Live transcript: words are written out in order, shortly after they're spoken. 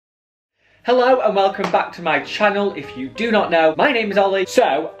Hello and welcome back to my channel. If you do not know, my name is Ollie.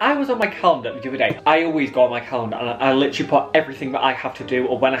 So I was on my calendar the other day. I always go on my calendar and I literally put everything that I have to do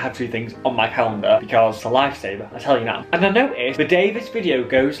or when I have to do things on my calendar because it's a lifesaver, I tell you now. And I noticed the day this video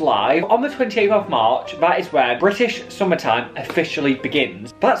goes live on the 28th of March, that is when British summertime officially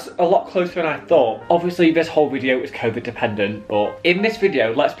begins. That's a lot closer than I thought. Obviously this whole video is COVID dependent, but in this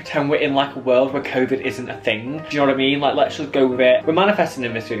video, let's pretend we're in like a world where COVID isn't a thing. Do you know what I mean? Like, let's just go with it. We're manifesting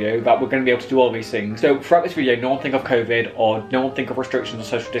in this video that we're going to be able to do all these things. So throughout this video, no one think of COVID or no one think of restrictions or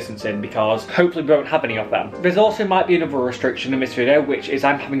social distancing because hopefully we won't have any of them. There's also might be another restriction in this video, which is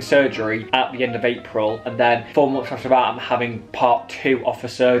I'm having surgery at the end of April, and then 4 months after that I'm having part 2 of the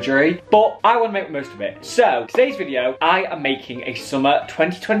surgery. But I want to make the most of it. So today's video, I am making a summer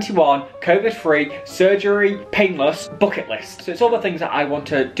 2021 COVID-free, surgery painless bucket list. So it's all the things that I want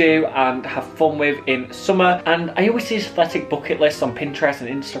to do and have fun with in summer, and I always see aesthetic bucket lists on Pinterest and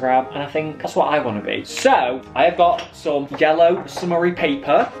Instagram, and I think that's what I want to be. So I have got some yellow summery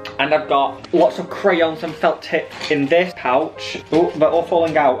paper, and I've got lots of crayons and felt tips in this pouch. Oh, they're all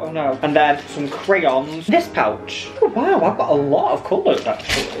falling out, oh no. And then some crayons in this pouch. Oh wow, I've got a lot of colours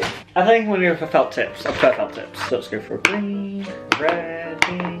actually. I think I'm going to go for felt tips. I prefer felt tips. So let's go for a green, a red,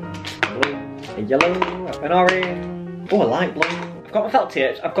 pink, a blue, a yellow, an orange. Oh, a light blue. I've got my felt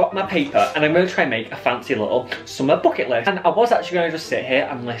tips, I've got my paper, and I'm going to try and make a fancy little summer bucket list. And I was actually going to just sit here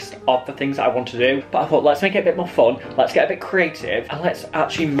and list off the things that I want to do, but I thought let's make it a bit more fun, let's get a bit creative, and let's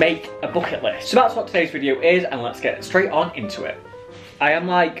actually make a bucket list. So that's what today's video is, and let's get straight on into it. I am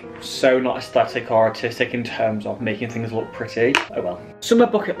like so not aesthetic or artistic in terms of making things look pretty. Oh well. Summer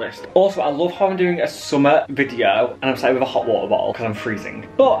bucket list. Also, I love how I'm doing a summer video and I'm sat with a hot water bottle because I'm freezing.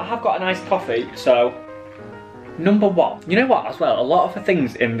 But I have got a nice coffee, so number 1. You know what as well, a lot of the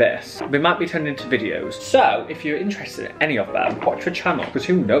things in this, they might be turned into videos. So if you're interested in any of them, watch the channel because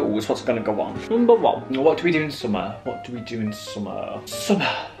who knows what's going to go on. Number 1, what do we do in summer? What do we do in summer? Summer.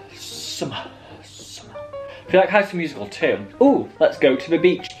 I feel like High School Musical too. Ooh, let's go to the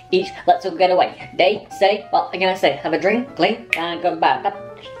beach. Let's all get away. Day, say, what am I gonna say? Have a drink, clean, and come back.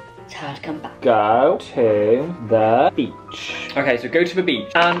 It's hard to come back. Go to the beach. Okay, so go to the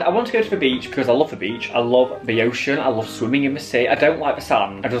beach. And I want to go to the beach because I love the beach. I love the ocean. I love swimming in the sea. I don't like the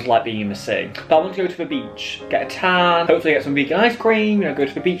sand. I just like being in the sea. But I want to go to the beach, get a tan, hopefully get some vegan ice cream, you know, go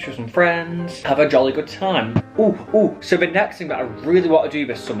to the beach with some friends, have a jolly good time. Ooh. So the next thing that I really want to do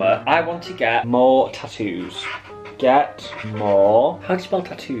this summer, I want to get more tattoos. Get more. How do you spell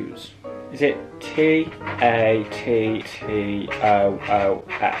tattoos? Is it T-A-T-T-O-O-S?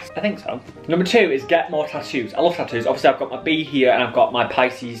 I think so. Number 2 is get more tattoos. I love tattoos. Obviously I've got my bee here and I've got my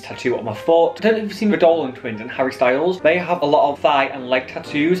Pisces tattoo on my foot. I don't know if you've seen the Dolan twins and Harry Styles. They have a lot of thigh and leg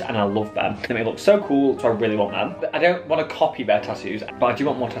tattoos and I love them. They make it look so cool, so I really want them. But I don't want to copy their tattoos, but I do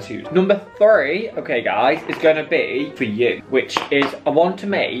want more tattoos. Number 3, okay guys, is going to be for you, which is I want to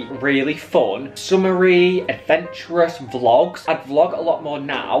make really fun, summery, adventurous vlogs. I'd vlog a lot more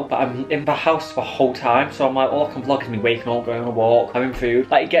now, but I'm in the house the whole time, so I'm like, all I can vlog is me waking up, going on a walk, having food.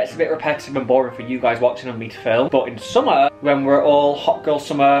 Like, it gets a bit repetitive and boring for you guys watching and me to film. But in summer, when we're all hot girl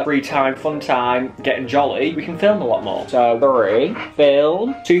summer, free time, fun time, getting jolly, we can film a lot more. So 3,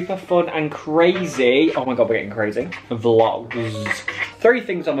 film, super fun and crazy. Oh my god, we're getting crazy. Vlogs. 3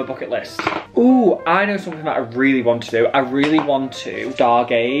 things on my bucket list. Ooh, I know something that I really want to do. I really want to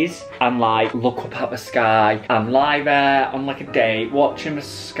stargaze and like look up at the sky and lie there on like a date, watching the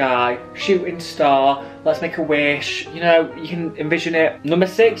sky, shooting star, let's make a wish. You know, you can envision it. Number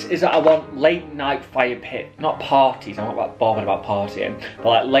 6 is that I want late night fire pit. Not parties, I'm not bothered about partying, but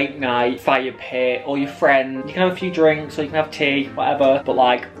like late night fire pit, all your friends. You can have a few drinks or you can have tea, whatever, but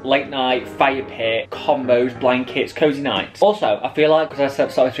like late night fire pit, combos, blankets, cozy nights. Also, I feel like, because I said at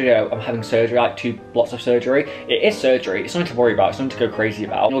the start of this video, I'm having surgery, like 2 lots of surgery. It is surgery, it's nothing to worry about, it's nothing to go crazy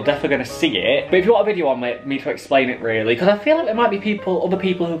about. You're definitely going to see it, but if you want a video on me to explain it really, because I feel like there might be other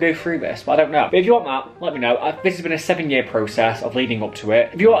people who go through this, but I don't know. But if you want that, let me know. This has been a 7-year process of leading up to it.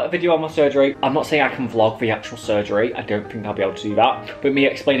 If you want a video on my surgery, I'm not saying I can vlog the actual surgery, I don't think I'll be able to do that, but me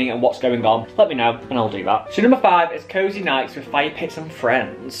explaining it and what's going on, let me know and I'll do that. So number 5 is cozy nights with fire pits and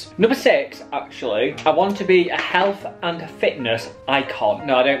friends. Number 6, actually, I want to be a health and fitness icon.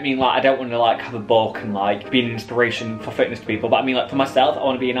 No, I don't mean like, I don't want to like have a book and like be an inspiration for fitness to people, but I mean like for myself, I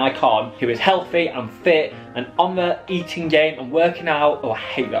want to be an icon who is healthy and fit and on the eating game and working out. Oh, I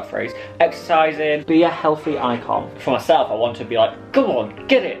hate that phrase. Exercising, be a healthy icon. For myself, I want to be like, go on,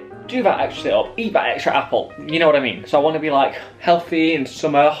 get it. Do that extra sit up, eat that extra apple. You know what I mean? So I want to be like healthy in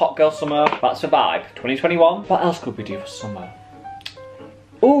summer, hot girl summer. That's the vibe. 2021. What else could we do for summer?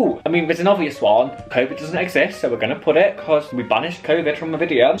 Ooh, I mean, there's an obvious one. COVID doesn't exist, so we're gonna put it because we banished COVID from the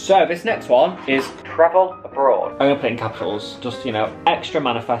video. So this next one is travel abroad. I'm gonna put it in capitals, just, you know, extra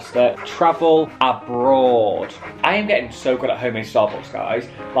manifest it. Travel abroad. I am getting so good at homemade Starbucks, guys.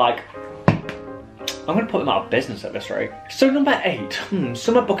 Like, I'm gonna put them out of business at this rate. So number 8,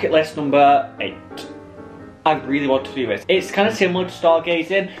 summer bucket list number 8. I really want to do this. It's kind of similar to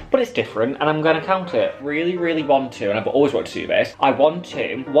stargazing, but it's different, and I'm gonna count it. Really want to, and I've always wanted to do this. I want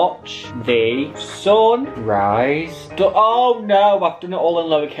to watch the sunrise. Oh no, I've done it all in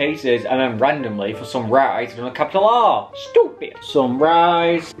lower cases, and then randomly for sunrise, I've done a capital R. Stupid.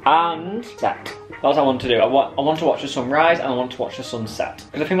 Sunrise and set. That's what I want to do. I want to watch the sunrise and I want to watch the sunset.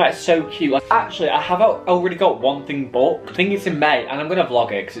 Because I think that's so cute. Like, actually, I have already got one thing booked. I think it's in May, and I'm going to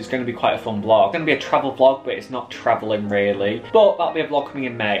vlog it because it's going to be quite a fun vlog. It's going to be a travel vlog, but it's not travelling really. But that'll be a vlog coming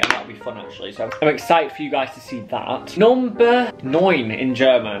in May, and that'll be fun actually. So I'm excited for you guys to see that. Number 9 in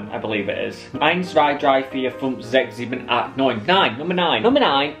German, I believe it is. 1, 2, 3, 4, 5, 6, 7, 8, 9. 9. Number 9. Number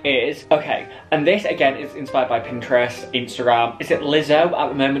 9 is, okay, and this again is inspired by Pinterest, Instagram. Is it Lizzo at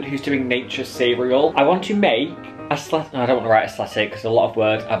the moment who's doing nature cereal? I want to make I don't want to write aesthetic because a lot of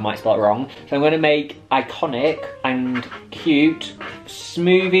words I might spell it wrong. So I'm going to make iconic and cute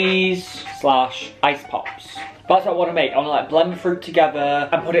smoothies / ice pops. That's what I want to make. I want to like blend the fruit together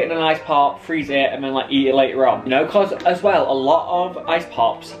and put it in an ice pot, freeze it, and then like eat it later on. You know, because as well, a lot of ice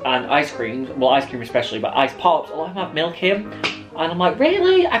pops and ice creams, well ice cream especially, but ice pops, a lot of them have milk in. And I'm like,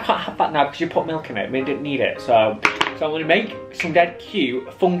 really? I can't have that now because you put milk in it. I mean, I didn't need it. So I'm going to make some dead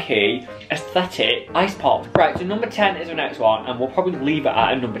cute, funky, aesthetic ice pops. Right, so number 10 is the next one, and we'll probably leave it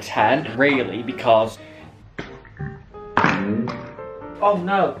at a number 10, really, because... Oh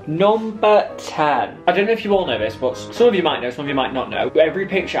no. Number 10. I don't know if you all know this, but some of you might know, some of you might not know. Every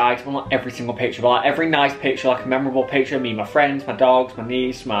picture item, well not every single picture, but like every nice picture, like a memorable picture of me, my friends, my dogs, my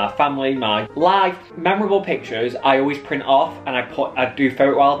niece, my family, my life, memorable pictures, I always print off and I do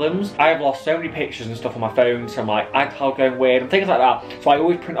photo albums. I have lost so many pictures and stuff on my phone, so I'm like iCloud going weird and things like that. So I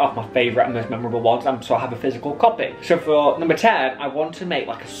always print off my favourite and most memorable ones, and so I have a physical copy. So for number 10, I want to make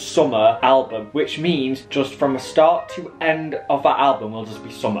like a summer album, which means just from the start to end of that album will just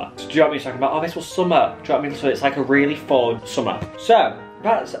be summer. So do you know what I mean? So I can be like, oh, this was summer. Do you know what I mean? So it's like a really fun summer. So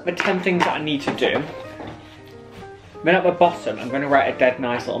that's the 10 things that I need to do. Then at the bottom, I'm going to write a dead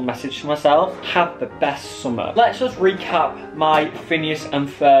nice little message to myself. Have the best summer. Let's just recap my Phineas and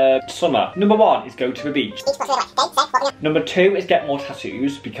Ferb summer. Number 1 is go to the beach. Number 2 is get more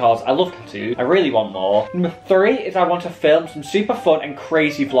tattoos because I love tattoos. I really want more. Number 3 is I want to film some super fun and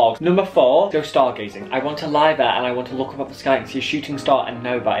crazy vlogs. Number 4, go stargazing. I want to lie there and I want to look up at the sky and see a shooting star and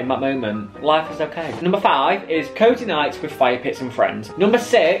know that in that moment, life is okay. Number 5 is cozy nights with fire pits and friends. Number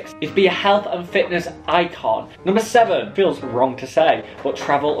 6 is be a health and fitness icon. Number 7, feels wrong to say, but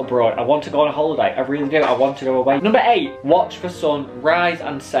travel abroad. I want to go on a holiday. I really do. I want to go away. Number 8, watch the sun rise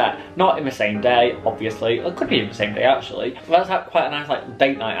and set. Not in the same day, obviously. It could be in the same day, actually. But that's quite a nice like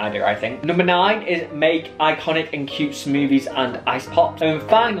date night idea, I think. Number 9 is make iconic and cute smoothies and ice pops. And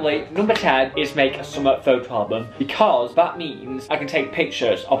finally, number 10 is make a summer photo album, because that means I can take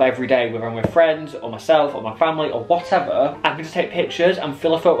pictures of every day, whether I'm with friends or myself or my family or whatever. I can just take pictures and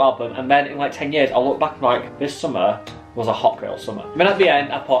fill a photo album, and then in like 10 years, I'll look back and like, this summer was a hot girl summer. Then at the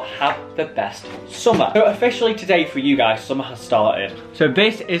end, I put have the best summer. So officially today for you guys, summer has started. So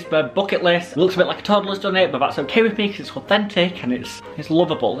this is the bucket list. It looks a bit like a toddler's done it, but that's okay with me because it's authentic and it's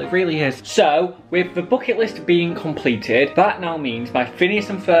lovable. It really is. So with the bucket list being completed, that now means my Phineas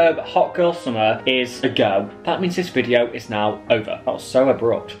and Ferb hot girl summer is a go. That means this video is now over. That was so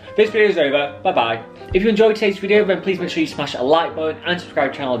abrupt. This video is over. Bye bye. If you enjoyed today's video, then please make sure you smash a like button and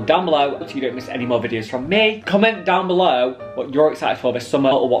subscribe to the channel down below so you don't miss any more videos from me. Comment down below what you're excited for this summer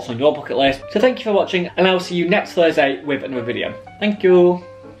or what's on your bucket list. So thank you for watching, and I'll see you next Thursday with another video. Thank you.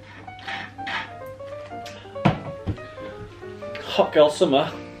 Hot girl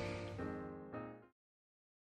summer.